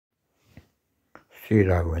Sri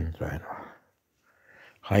Raghavendra.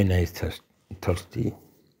 Hyena is thirsty.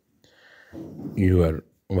 You are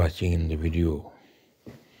watching in the video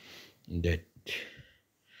that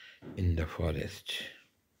in the forest,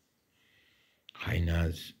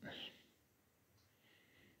 hyenas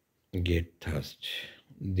get thirst.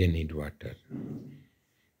 They need water.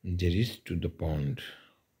 They reach to the pond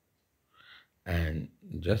and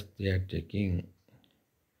just they are taking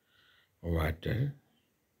water,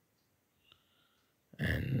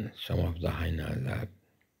 and some of the hyenas are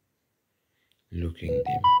looking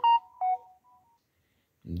them.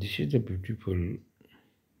 This is a beautiful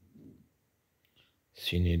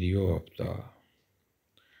scenario of the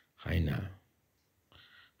hyena.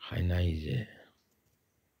 Hyena is a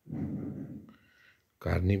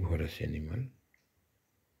carnivorous animal.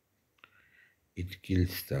 It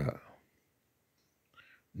kills the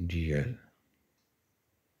deer,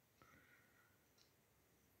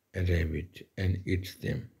 rabbit, and eats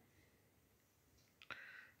them.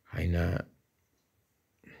 Hyenas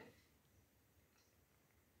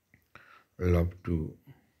love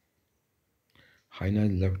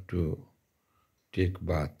to take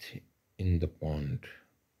bath in the pond,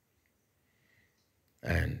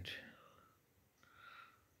 and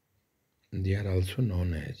they are also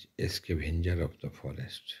known as a scavenger of the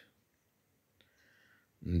forest.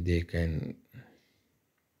 They can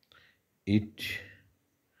eat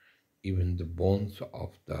even the bones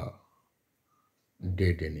of the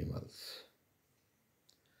dead animals,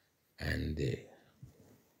 and they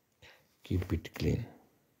keep it clean.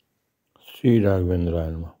 Sri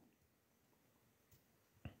Raghavendra,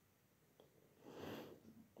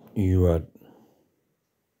 you are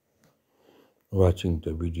watching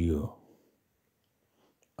the video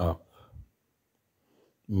of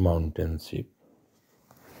mountain sheep.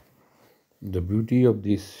 The beauty of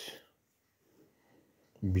this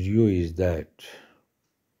video is that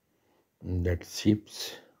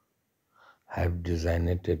sheeps have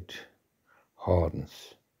designated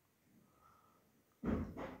horns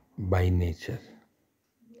by nature.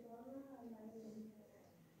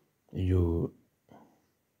 You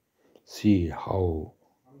see how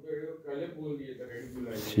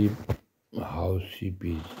sheep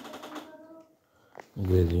is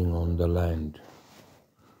grazing on the land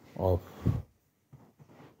of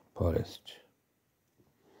forest,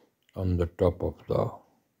 on the top of the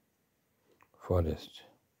forest.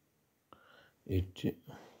 It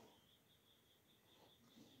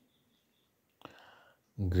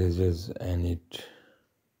grazes and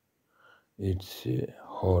its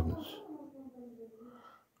horns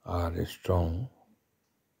are strong,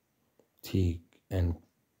 thick, and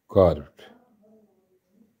curved.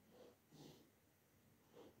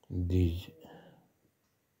 These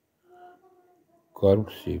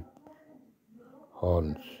curved sheep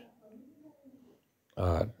horns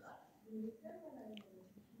are